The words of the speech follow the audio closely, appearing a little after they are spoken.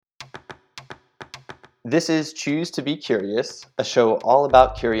This is Choose to Be Curious, a show all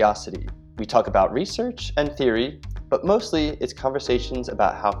about curiosity. We talk about research and theory, but mostly it's conversations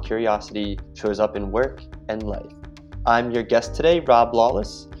about how curiosity shows up in work and life. I'm your guest today, Rob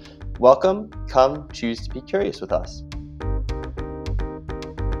Lawless. Welcome, come choose to be curious with us.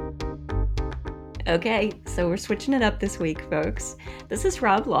 Okay, so we're switching it up this week, folks. This is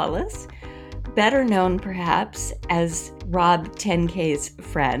Rob Lawless, better known perhaps as Rob 10K's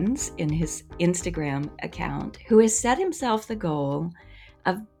Friends in his Instagram account, who has set himself the goal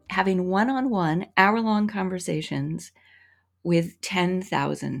of having one-on-one, hour-long conversations with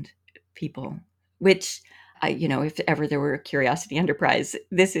 10,000 people, which, if ever there were a curiosity enterprise,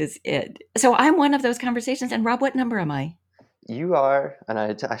 this is it. So I'm one of those conversations. And Rob, what number am I? You are, and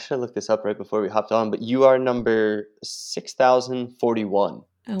I should have looked this up right before we hopped on, but you are number 6041.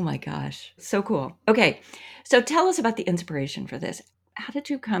 Oh my gosh. So cool. Okay. So tell us about the inspiration for this. How did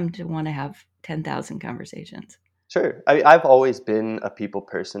you come to want to have 10,000 conversations? Sure. I've always been a people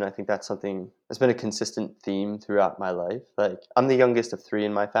person. I think that's something that's been a consistent theme throughout my life. Like, I'm the youngest of three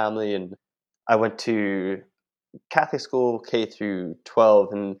in my family, and I went to Catholic school K through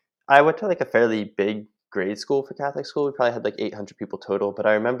 12, and I went to like a fairly big grade school for Catholic school. We probably had like 800 people total, but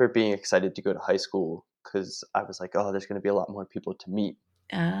I remember being excited to go to high school because I was like, oh, there's going to be a lot more people to meet.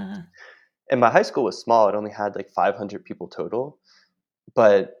 Uh, And my high school was small. It only had like 500 people total.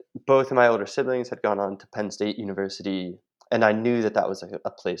 But both of my older siblings had gone on to Penn State University, and I knew that that was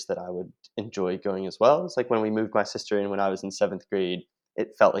a place that I would enjoy going as well. It's like when we moved my sister in when I was in seventh grade,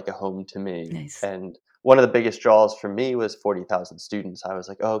 it felt like a home to me. nice. And one of the biggest draws for me was 40,000 students. I was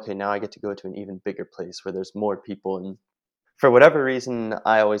like, oh, okay, now I get to go to an even bigger place where there's more people. And for whatever reason,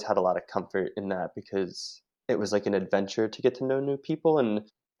 I always had a lot of comfort in that because it was like an adventure to get to know new people. And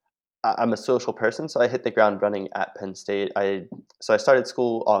I'm a social person, so I hit the ground running at Penn State. I started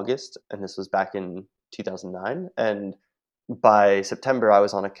school August, and this was back in 2009. And by September, I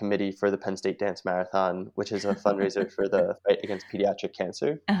was on a committee for the Penn State Dance Marathon, which is a fundraiser for the fight against pediatric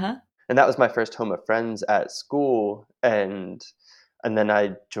cancer. Uh-huh. And that was my first home of friends at school. And then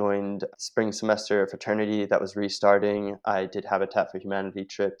I joined spring semester fraternity that was restarting. I did Habitat for Humanity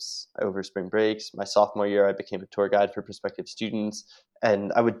trips over spring breaks. My sophomore year, I became a tour guide for prospective students.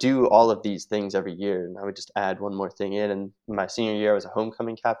 And I would do all of these things every year, and I would just add one more thing in. And my senior year, I was a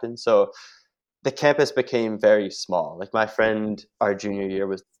homecoming captain. So the campus became very small. Like my friend, our junior year,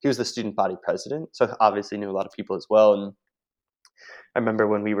 he was the student body president. So obviously knew a lot of people as well. And I remember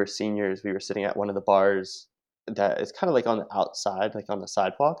when we were seniors, we were sitting at one of the bars that is kind of like on the outside, like on the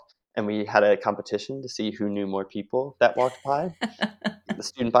sidewalk. And we had a competition to see who knew more people that walked by, the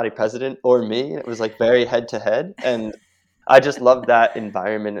student body president or me. And it was like very head to head. And I just loved that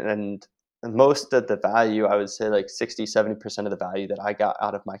environment. And most of the value, I would say like 60, 70% of the value that I got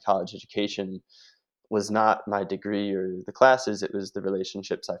out of my college education was not my degree or the classes. It was the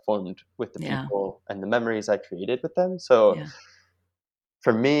relationships I formed with the Yeah. people and the memories I created with them. So Yeah.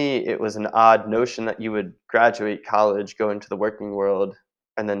 for me, it was an odd notion that you would graduate college, go into the working world,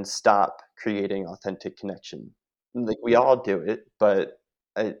 and then stop creating authentic connection. Like we all do it, but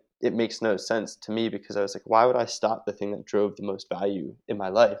it makes no sense to me because I was like, why would I stop the thing that drove the most value in my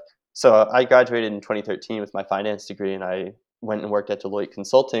life? So I graduated in 2013 with my finance degree, and I went and worked at Deloitte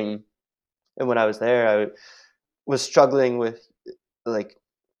Consulting. And when I was there, I was struggling with like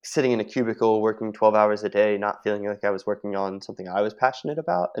sitting in a cubicle working 12 hours a day, not feeling like I was working on something I was passionate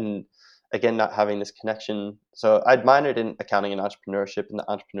about, and again not having this connection. So I'd minored in accounting and entrepreneurship, and the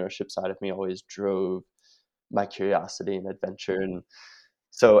entrepreneurship side of me always drove my curiosity and adventure. And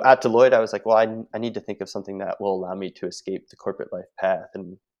so at Deloitte, I was like, well, I need to think of something that will allow me to escape the corporate life path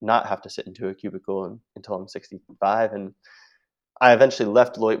and not have to sit into a cubicle until I'm 65. And I eventually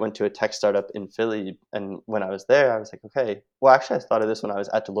left Deloitte, went to a tech startup in Philly. And when I was there, I was like, okay, well, actually, I thought of this when I was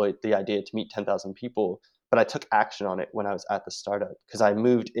at Deloitte, the idea to meet 10,000 people, but I took action on it when I was at the startup because I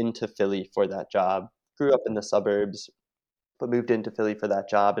moved into Philly for that job, grew up in the suburbs, but moved into Philly for that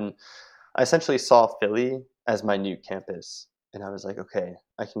job. And I essentially saw Philly as my new campus. And I was like, okay,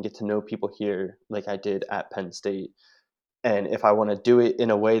 I can get to know people here like I did at Penn State. And if I want to do it in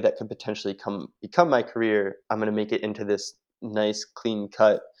a way that could potentially become my career, I'm going to make it into this nice, clean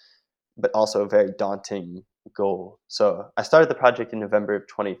cut, but also a very daunting goal. So I started the project in November of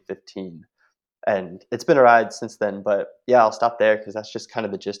 2015, and it's been a ride since then. But yeah, I'll stop there because that's just kind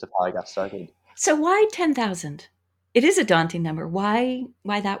of the gist of how I got started. So why 10,000? It is a daunting number. Why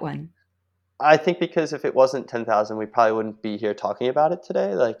that one? I think because if it wasn't 10,000, we probably wouldn't be here talking about it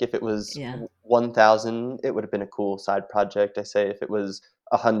today. Like if it was Yeah. 1,000, it would have been a cool side project. I say if it was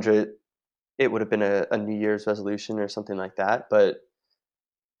 100, it would have been a New Year's resolution or something like that. But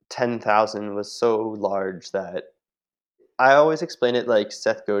 10,000 was so large that I always explain it like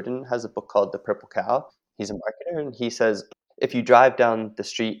Seth Godin has a book called The Purple Cow. He's a marketer, and he says if you drive down the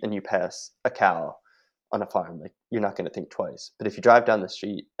street and you pass a cow on a farm, like you're not going to think twice. But if you drive down the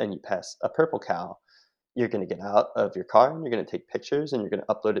street and you pass a purple cow, you're going to get out of your car and you're going to take pictures and you're going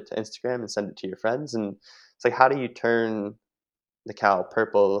to upload it to Instagram and send it to your friends. And it's like, how do you turn the cow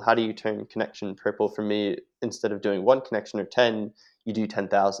purple? How do you turn connection purple? For me, instead of doing one connection or 10, you do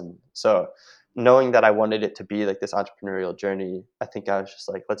 10,000. So knowing that I wanted it to be like this entrepreneurial journey, I think I was just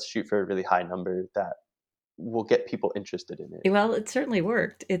like, let's shoot for a really high number that will get people interested in it. Well, it certainly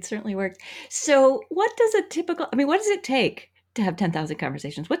worked. It certainly worked. So, what does a typical, I mean, what does it take to have 10,000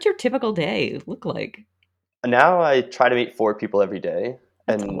 conversations? What's your typical day look like? And now I try to meet 4 people every day.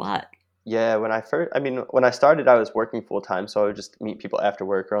 That's a And lot. yeah, when I started, I was working full time, so I would just meet people after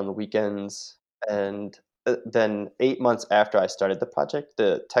work or on the weekends. And then 8 months after I started the project,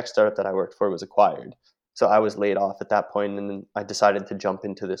 the tech startup that I worked for was acquired. So I was laid off at that point, and then I decided to jump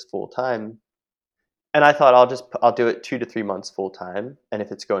into this full time. And I thought I'll do it 2 to 3 months full time, and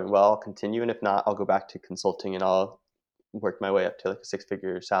if it's going well, I'll continue, and if not, I'll go back to consulting and I'll work my way up to like a 6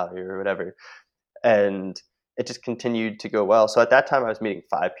 figure salary or whatever. And it just continued to go well. So at that time, I was meeting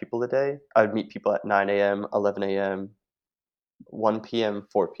 5 people a day. I would meet people at 9 a.m., 11 a.m., 1 p.m.,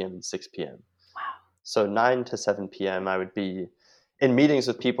 4 p.m., and 6 p.m. So 9 to 7 p.m., I would be in meetings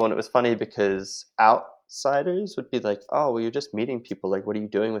with people. And it was funny because outsiders would be like, oh, well, you're just meeting people. Like, what are you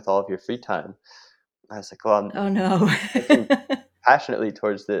doing with all of your free time? I was like, well, I'm Oh no. working passionately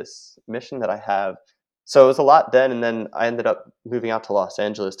towards this mission that I have. So it was a lot then, and then I ended up moving out to Los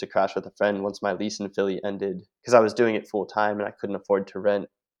Angeles to crash with a friend once my lease in Philly ended because I was doing it full time and I couldn't afford to rent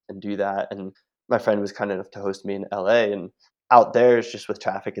and do that. And my friend was kind enough to host me in LA, and out there is just with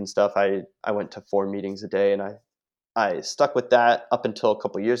traffic and stuff. I went to 4 meetings a day, and I stuck with that up until a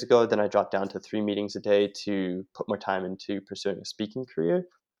couple years ago. Then I dropped down to 3 meetings a day to put more time into pursuing a speaking career.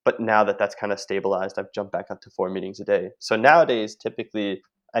 But now that that's kind of stabilized, I've jumped back up to 4 meetings a day. So nowadays, typically,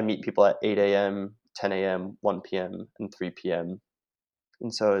 I meet people at 8 a.m., 10 a.m., 1 p.m., and 3 p.m.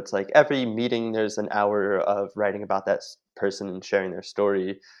 And so it's like every meeting, there's an hour of writing about that person and sharing their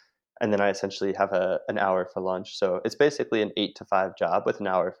story. And then I essentially have an hour for lunch. So it's basically an 8 to 5 job with an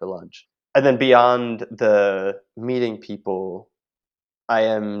hour for lunch. And then beyond the meeting people, I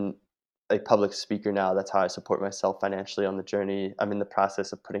am a public speaker now. That's how I support myself financially on the journey. I'm in the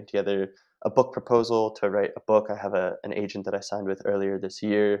process of putting together a book proposal to write a book. I have an agent that I signed with earlier this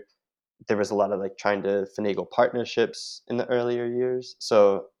year. There was a lot of like trying to finagle partnerships in the earlier years.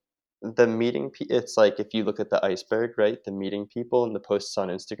 So the it's like if you look at the iceberg, right? The meeting people and the posts on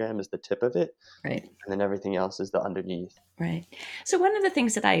Instagram is the tip of it, Right. and then everything else is the underneath. Right. So one of the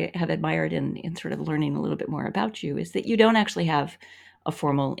things that I have admired in sort of learning a little bit more about you is that you don't actually have a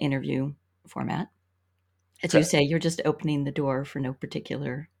formal interview format. As you Correct. say, you're just opening the door for no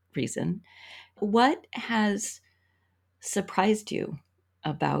particular reason. What has surprised you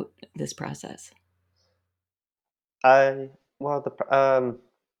about this process? I well the pr-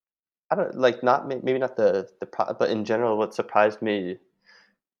 I don't like not maybe not but in general, what surprised me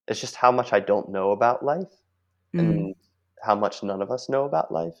is just how much I don't know about life Mm, and how much none of us know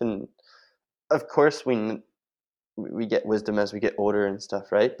about life. And of course, we get wisdom as we get older and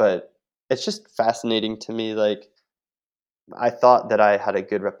stuff, right? But it's just fascinating to me. Like I thought that I had a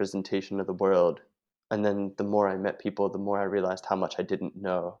good representation of the world, and then the more I met people, the more I realized how much I didn't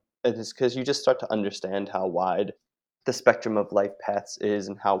know. And it's because you just start to understand how wide the spectrum of life paths is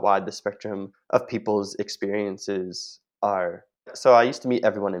and how wide the spectrum of people's experiences are. So I used to meet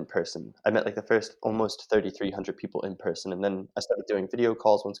everyone in person. I met like the first almost 3,300 people in person, and then I started doing video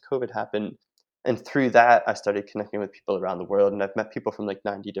calls once COVID happened. And through that, I started connecting with people around the world, and I've met people from like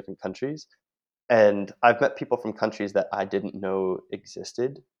 90 different countries. And I've met people from countries that I didn't know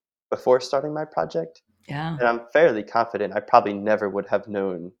existed before starting my project. yeah. And I'm fairly confident I probably never would have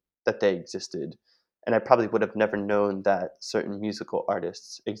known that they existed. And I probably would have never known that certain musical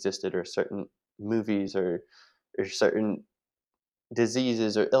artists existed or certain movies or certain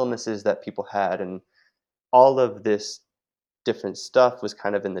diseases or illnesses that people had. And all of this different stuff was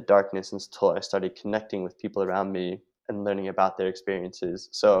kind of in the darkness until I started connecting with people around me and learning about their experiences.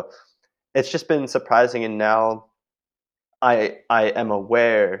 So it's just been surprising. And now I am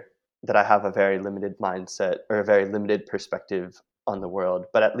aware that I have a very limited mindset or a very limited perspective on the world,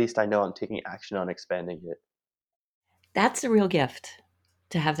 but at least I know I'm taking action on expanding it. That's a real gift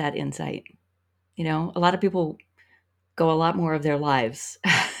to have that insight. You know, a lot of people go a lot more of their lives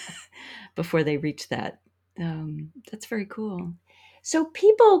before they reach that. That's very cool. So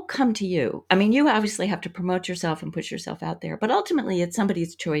people come to you. I mean, you obviously have to promote yourself and push yourself out there, but ultimately it's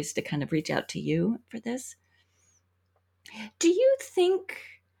somebody's choice to kind of reach out to you for this. Do you think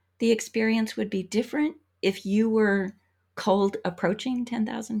the experience would be different if you were cold approaching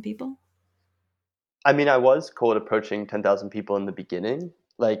 10,000 people? I mean, I was cold approaching 10,000 people in the beginning.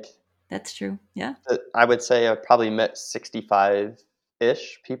 Like, That's true. Yeah. I would say I probably met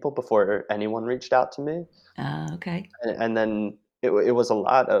 65-ish people before anyone reached out to me. Okay. And then it was a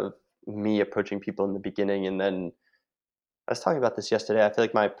lot of me approaching people in the beginning. And then I was talking about this yesterday. I feel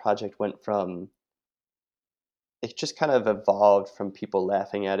like my project went from, it just kind of evolved from people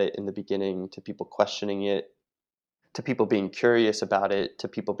laughing at it in the beginning to people questioning it to people being curious about it to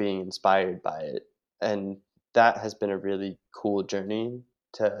people being inspired by it. And that has been a really cool journey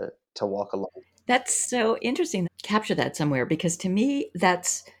to walk along. That's so interesting. Capture that somewhere because to me,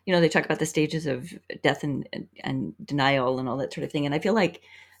 that's, they talk about the stages of death and denial and all that sort of thing. And I feel like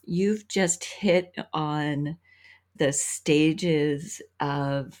you've just hit on the stages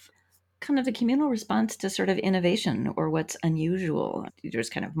of kind of a communal response to sort of innovation or what's unusual. There's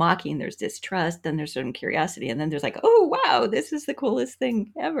kind of mocking, there's distrust, then there's certain curiosity, and then there's like, oh, wow, this is the coolest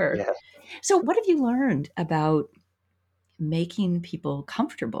thing ever. Yeah. So, what have you learned about making people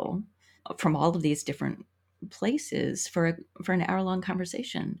comfortable from all of these different places for an hour long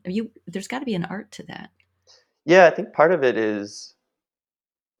conversation? There's got to be an art to that. Yeah, I think part of it is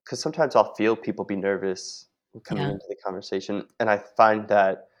because sometimes I'll feel people be nervous coming Yeah. into the conversation, and I find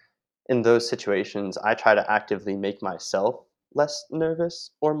that in those situations, I try to actively make myself less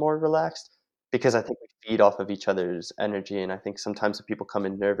nervous or more relaxed because I think we feed off of each other's energy. And I think sometimes if people come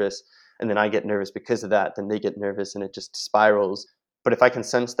in nervous and then I get nervous because of that, then they get nervous and it just spirals. But if I can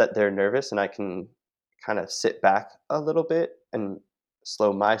sense that they're nervous and I can kind of sit back a little bit and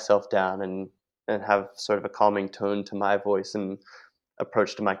slow myself down and have sort of a calming tone to my voice and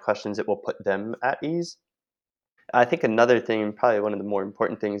approach to my questions, it will put them at ease. I think another thing, probably one of the more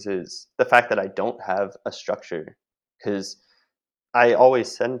important things, is the fact that I don't have a structure. Because I always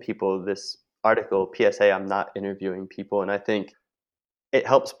send people this article, PSA, I'm not interviewing people. And I think it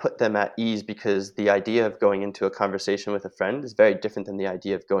helps put them at ease because the idea of going into a conversation with a friend is very different than the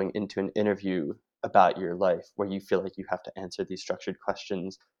idea of going into an interview about your life where you feel like you have to answer these structured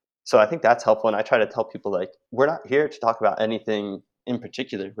questions. So I think that's helpful. And I try to tell people, like, we're not here to talk about anything in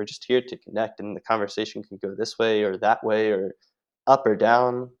particular. We're just here to connect, and the conversation can go this way or that way or up or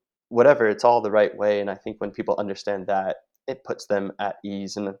down, whatever. It's all the right way. And I think when people understand that, it puts them at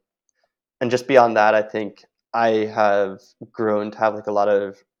ease. And just beyond that, I think I have grown to have like a lot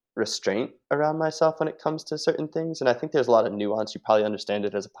of restraint around myself when it comes to certain things. And I think there's a lot of nuance. You probably understand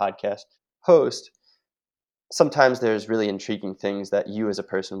it as a podcast host. Sometimes there's really intriguing things that you as a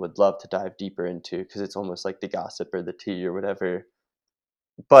person would love to dive deeper into because it's almost like the gossip or the tea or whatever.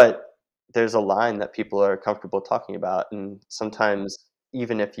 But there's a line that people are comfortable talking about. And sometimes,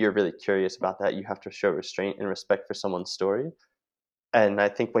 even if you're really curious about that, you have to show restraint and respect for someone's story. And I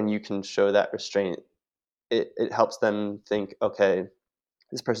think when you can show that restraint, it helps them think, okay,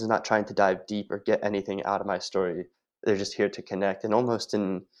 this person's not trying to dive deep or get anything out of my story. They're just here to connect, and almost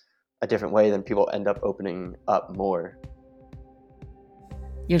in a different way, then people end up opening up more.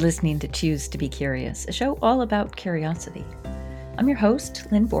 You're listening to Choose to Be Curious, a show all about curiosity. I'm your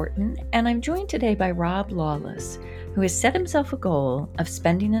host, Lynn Borton, and I'm joined today by Rob Lawless, who has set himself a goal of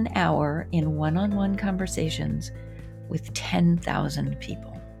spending an hour in one-on-one conversations with 10,000 people.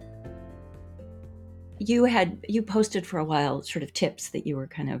 You posted for a while sort of tips that you were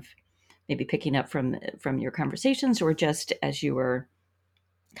kind of maybe picking up from your conversations, or just as you were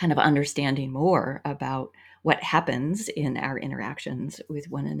kind of understanding more about what happens in our interactions with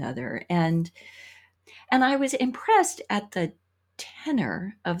one another. And I was impressed at the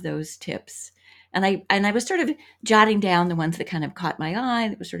tenor of those tips. And I was sort of jotting down the ones that kind of caught my eye,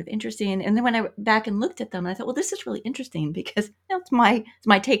 that was sort of interesting. And then when I went back and looked at them, I thought, well, this is really interesting because it's my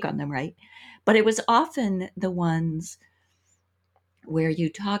take on them, right? But it was often the ones where you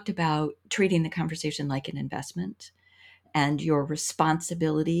talked about treating the conversation like an investment and your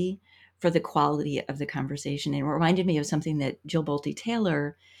responsibility for the quality of the conversation. And it reminded me of something that Jill Bolte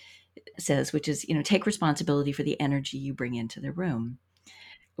Taylor says, which is, take responsibility for the energy you bring into the room,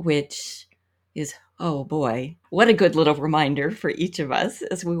 which is, oh boy, what a good little reminder for each of us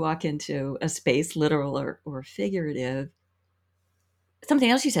as we walk into a space, literal or figurative.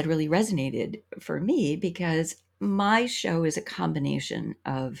 Something else you said really resonated for me because my show is a combination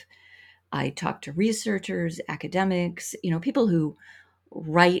of, I talk to researchers, academics, people who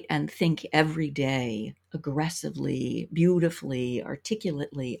write and think every day aggressively, beautifully,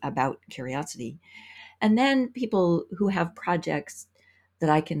 articulately about curiosity. And then people who have projects that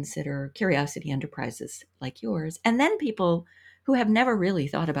I consider curiosity enterprises like yours, and then people who have never really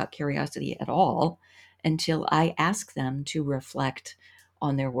thought about curiosity at all until I ask them to reflect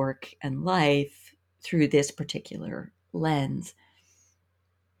on their work and life through this particular lens.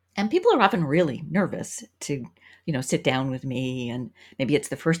 And people are often really nervous to, sit down with me, and maybe it's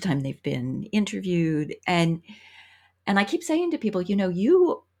the first time they've been interviewed, and I keep saying to people,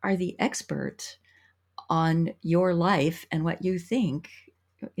 you are the expert on your life and what you think.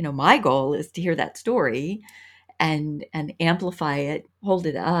 My goal is to hear that story and amplify it, hold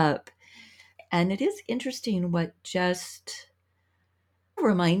it up. And it is interesting what just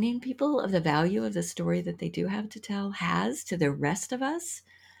reminding people of the value of the story that they do have to tell has to the rest of us,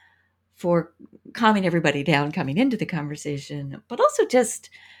 for calming everybody down coming into the conversation, but also just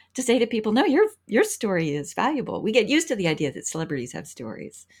to say to people, no, your story is valuable. We get used to the idea that celebrities have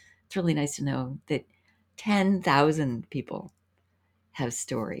stories. It's really nice to know that 10,000 people have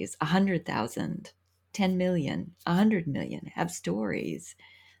stories, 100,000, 10 million, 100 million have stories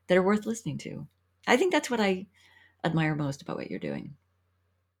that are worth listening to. I think that's what I admire most about what you're doing.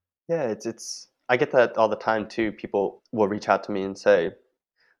 Yeah, it's I get that all the time too. People will reach out to me and say,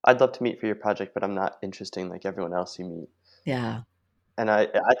 "I'd love to meet for your project, but I'm not interesting like everyone else you meet." Yeah, And I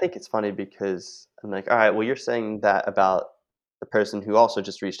think it's funny because I'm like, "All right, well, you're saying that about the person who also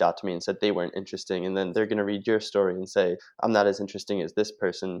just reached out to me and said they weren't interesting, and then they're gonna read your story and say, 'I'm not as interesting as this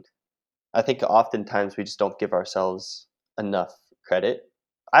person.'" I think oftentimes we just don't give ourselves enough credit.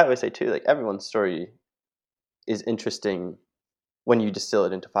 I always say too, like, everyone's story is interesting when you distill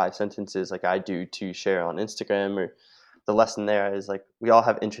it into 5 sentences like I do to share on Instagram. Or the lesson there is, like, we all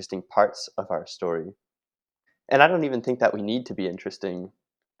have interesting parts of our story. And I don't even think that we need to be interesting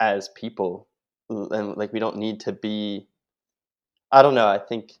as people. And, like, we don't need to be, I don't know, I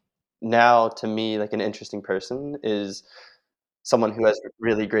think now to me, like, an interesting person is someone who has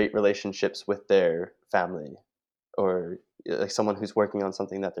really great relationships with their family, or, like, someone who's working on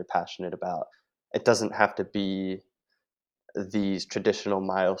something that they're passionate about. It doesn't have to be these traditional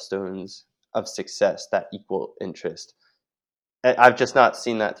milestones of success that equal interest. I've just not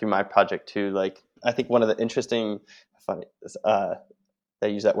seen that through my project too. Like, I think one of the interesting, funny, I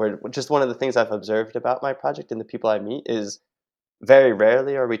use that word. Just one of the things I've observed about my project and the people I meet is very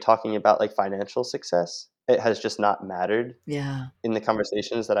rarely are we talking about like financial success. It has just not mattered yeah, in the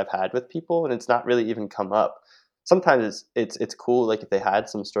conversations that I've had with people, and it's not really even come up. Sometimes it's cool, like if they had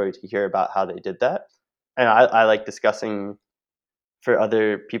some story to hear about how they did that, and I like discussing for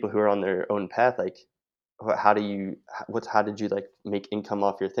other people who are on their own path, like, how do you how did you like make income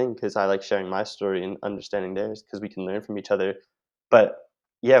off your thing? Because I like sharing my story and understanding theirs because we can learn from each other. But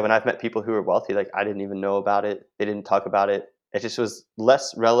yeah, when I've met people who are wealthy, like, I didn't even know about it. They didn't talk about it. It just was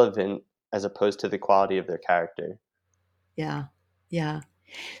less relevant as opposed to the quality of their character. yeah, yeah.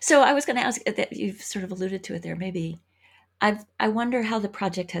 So I was going to ask that you've sort of alluded to it there. Maybe I wonder how the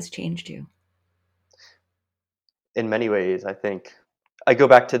project has changed you. In many ways, I think I go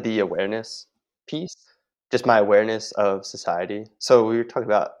back to the awareness piece, just my awareness of society. So we were talking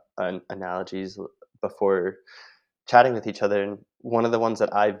about analogies before chatting with each other, and one of the ones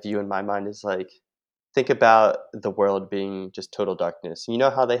that I view in my mind is like, think about the world being just total darkness. You know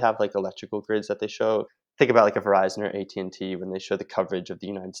how they have like electrical grids that they show? Think about like a Verizon or AT&T when they show the coverage of the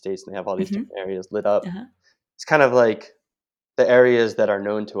United States and they have all these Hmm. different areas lit up. Uh-huh. It's kind of like the areas that are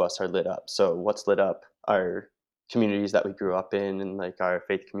known to us are lit up. So what's lit up are communities that we grew up in, and like our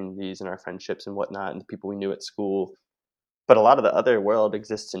faith communities and our friendships and whatnot, and the people we knew at school. But a lot of the other world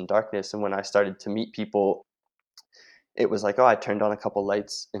exists in darkness. And when I started to meet people, it was like, oh, I turned on a couple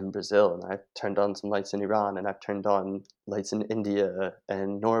lights in Brazil, and I turned on some lights in Iran, and I've turned on lights in India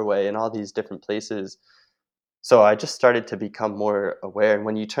and Norway and all these different places. So I just started to become more aware. And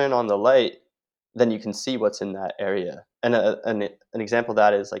when you turn on the light, then you can see what's in that area. And an example of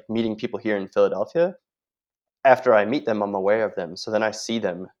that is like meeting people here in Philadelphia. After I meet them, I'm aware of them. So then I see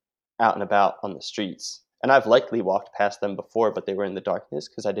them out and about on the streets. And I've likely walked past them before, but they were in the darkness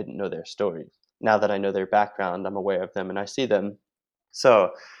because I didn't know their story. Now that I know their background, I'm aware of them and I see them.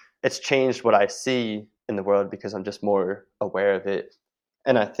 So it's changed what I see in the world because I'm just more aware of it.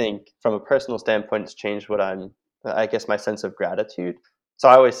 And I think from a personal standpoint, it's changed I guess, my sense of gratitude. So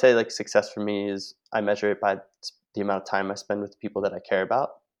I always say, like, success for me is I measure it by the amount of time I spend with the people that I care about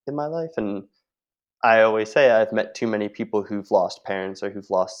in my life. And I always say I've met too many people who've lost parents or who've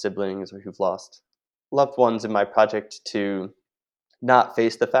lost siblings or who've lost loved ones in my project to not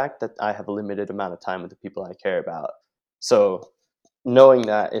face the fact that I have a limited amount of time with the people I care about. So knowing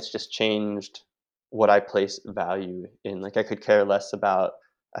that, it's just changed what I place value in. Like, I could care less about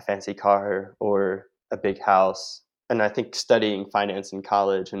a fancy car or a big house And I think studying finance in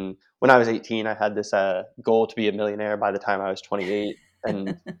college, and when I was 18, I had this goal to be a millionaire by the time I was 28.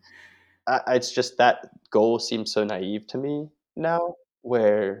 And it's just that goal seems so naive to me now,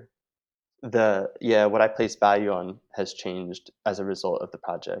 where what I place value on has changed as a result of the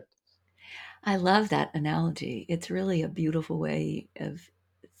project. I love that analogy. It's really a beautiful way of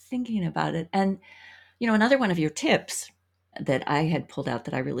thinking about it. And, another one of your tips that I had pulled out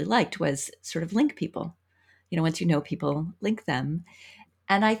that I really liked was sort of link people. Once you know people, link them.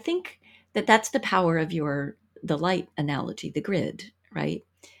 And I think that that's the power of the light analogy, the grid, right?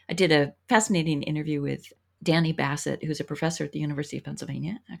 I did a fascinating interview with Danny Bassett, who's a professor at the University of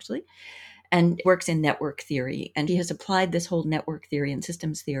Pennsylvania, actually, and works in network theory. And he has applied this whole network theory and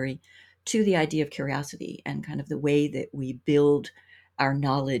systems theory to the idea of curiosity and kind of the way that we build our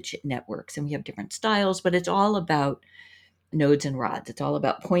knowledge networks. And we have different styles, but it's all about nodes and rods. It's all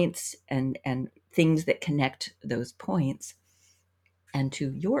about points and things that connect those points. And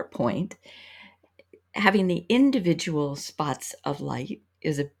to your point, having the individual spots of light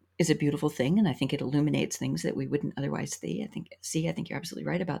is a beautiful thing, and I think it illuminates things that we wouldn't otherwise see. I think you're absolutely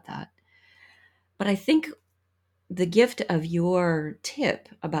right about that. But I think the gift of your tip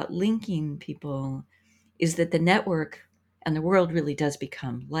about linking people is that the network and the world really does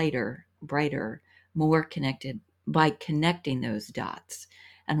become lighter, brighter, more connected by connecting those dots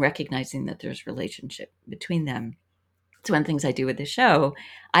and recognizing that there's relationship between them. It's one of the things I do with the show.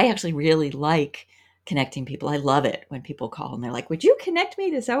 I actually really like connecting people. I love it when people call and they're like, "Would you connect me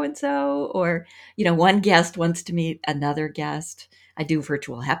to so and so?" Or, one guest wants to meet another guest. I do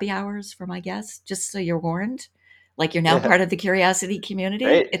virtual happy hours for my guests, just so you're warned. Like you're now Yeah, part of the curiosity community.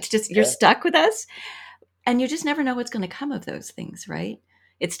 great. It's just you're Yeah, stuck with us, and you just never know what's going to come of those things, right?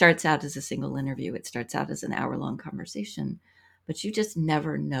 It starts out as a single interview, it starts out as an hour-long conversation, but you just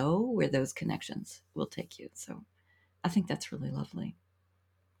never know where those connections will take you. So I think that's really lovely.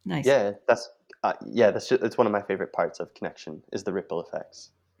 Nice. yeah, it's one of my favorite parts of connection is the ripple effects.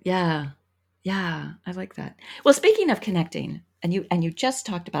 Yeah. Yeah, I like that. Well, speaking of connecting, and you just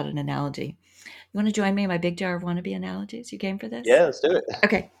talked about an analogy. You want to join me in my big jar of wannabe analogies? You game for this? Yeah, let's do it.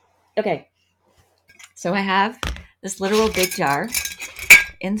 Okay. Okay. So I have this literal big jar.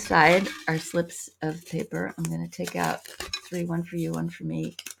 Inside are slips of paper. I'm going to take out three, one for you, one for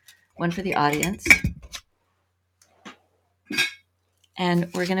me, one for the audience.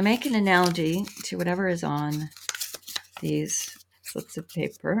 And we're going to make an analogy to whatever is on these slips of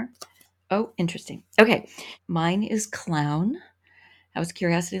paper. Oh, interesting. Okay. Mine is clown. I was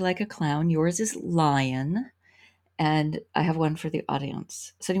curiosity like a clown. Yours is lion. And I have one for the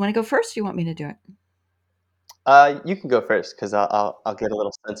audience. So do you want to go first or do you want me to do it? You can go first because I'll get a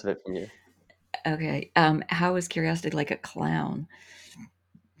little sense of it from you. Okay. How is curiosity like a clown?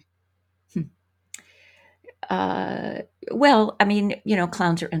 Hmm. Uh, well, I mean,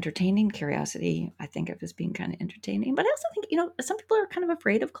 clowns are entertaining. Curiosity, I think of as being kind of entertaining. But I also think, some people are kind of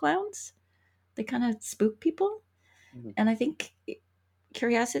afraid of clowns. They kind of spook people. Mhm. And I think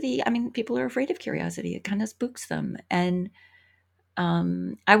curiosity, I mean, people are afraid of curiosity. It kind of spooks them. And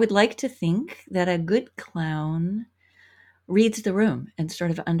I would like to think that a good clown reads the room and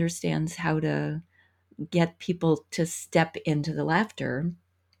sort of understands how to get people to step into the laughter.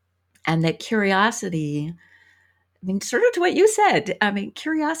 And that curiosity, I mean, sort of to what you said, I mean,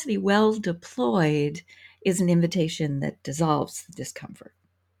 curiosity well deployed is an invitation that dissolves the discomfort.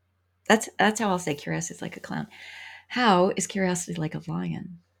 That's how I'll say curiosity is like a clown. How is curiosity like a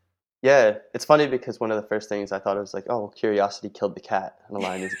lion? Yeah, it's funny because one of the first things I thought was like, oh, curiosity killed the cat, and a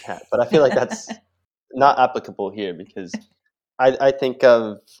lion is a cat. But I feel like that's not applicable here because I think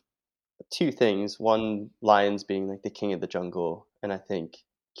of two things. One, lions being like the king of the jungle, and I think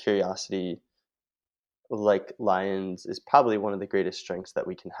curiosity, like lions, is probably one of the greatest strengths that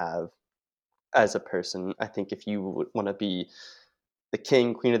we can have as a person. I think if you want to be the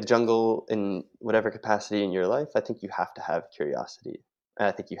king, queen of the jungle in whatever capacity in your life, I think you have to have curiosity. And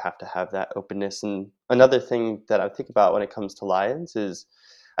I think you have to have that openness. And another thing that I think about when it comes to lions is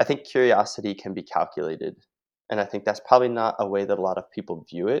I think curiosity can be calculated. And I think that's probably not a way that a lot of people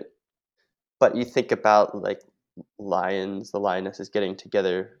view it. But you think about like lions, the lionesses getting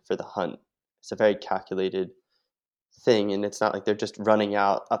together for the hunt. It's a very calculated thing, and it's not like they're just running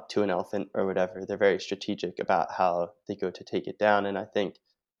out up to an elephant or whatever. They're very strategic about how they go to take it down, and I think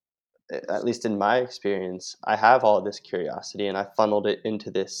at least in my experience, I have all this curiosity and I funneled it into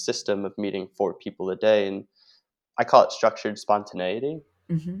this system of meeting four people a day. And I call it structured spontaneity.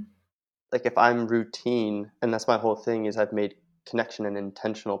 Mm-hmm. Like if I'm routine, and that's my whole thing, is I've made connection an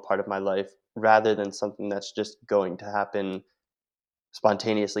intentional part of my life rather than something that's just going to happen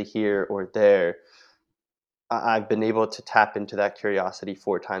spontaneously here or there. I've been able to tap into that curiosity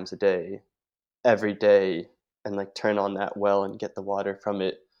 4 times a day, every day, and, like, turn on that well and get the water from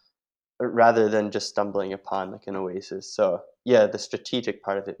it, rather than just stumbling upon, like, an oasis. So, yeah, the strategic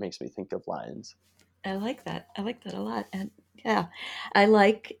part of it makes me think of lions. I like that. I like that a lot. And yeah, I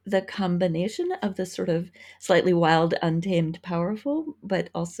like the combination of the sort of slightly wild, untamed, powerful, but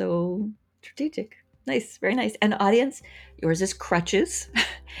also strategic. Nice, very nice. And audience, yours is crutches.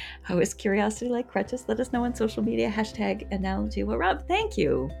 How is curiosity like crutches? Let us know on social media. Hashtag analogy. Well, Rob, thank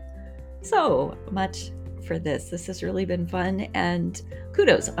you so much for this. This has really been fun, and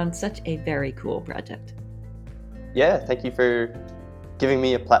kudos on such a very cool project. Yeah, thank you for giving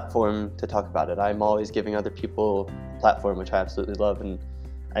me a platform to talk about it. I'm always giving other people a platform, which I absolutely love, and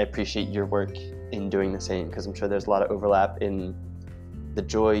I appreciate your work in doing the same, because I'm sure there's a lot of overlap in the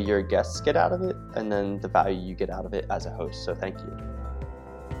joy your guests get out of it and then the value you get out of it as a host. So thank you.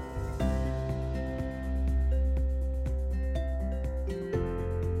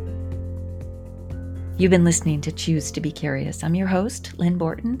 You've been listening to Choose to Be Curious. I'm your host, Lynn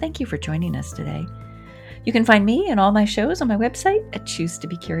Borton. Thank you for joining us today. You can find me and all my shows on my website at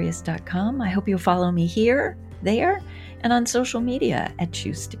choosetobecurious.com. I hope you'll follow me here, there, and on social media at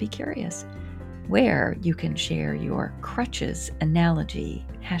Choose to Be Curious, where you can share your crutches analogy,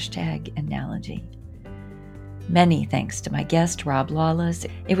 hashtag analogy. Many thanks to my guest, Rob Lawless.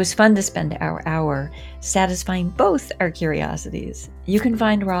 It was fun to spend our hour satisfying both our curiosities. You can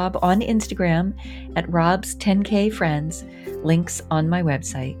find Rob on Instagram at Rob's 10K Friends, links on my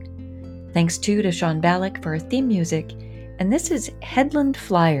website. Thanks too to Sean Ballack for our theme music, and this is Headland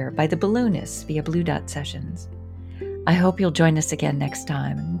Flyer by the Balloonists via Blue Dot Sessions. I hope you'll join us again next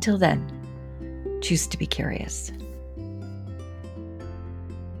time. Until then, choose to be curious.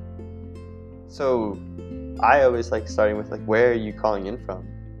 So I always like starting with, like, where are you calling in from?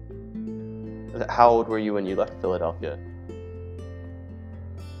 How old were you when you left Philadelphia?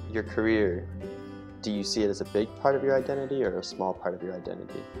 Your career, do you see it as a big part of your identity or a small part of your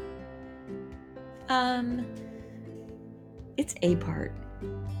identity? It's a part.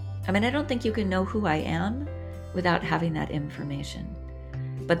 I mean, I don't think you can know who I am without having that information.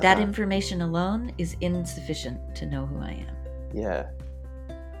 But that information alone is insufficient to know who I am. Yeah.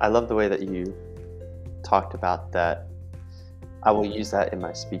 I love the way that you talked about that. I will use that in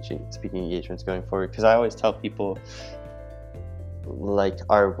my speaking engagements going forward, because I always tell people, like,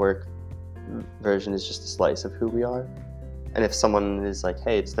 our work version is just a slice of who we are. And if someone is like,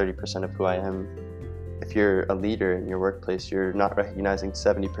 hey, it's 30% of who I am, if you're a leader in your workplace, you're not recognizing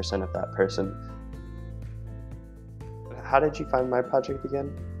 70% of that person. How did you find my project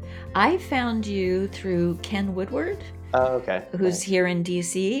again? I found you through Ken Woodward. Oh, okay. Who's nice. Here in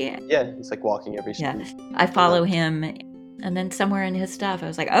DC. Yeah, he's like walking every street. Yeah, I follow him, and then somewhere in his stuff, I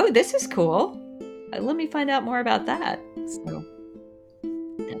was like, oh, this is cool. Let me find out more about that. So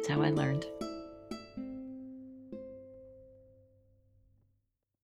that's how I learned.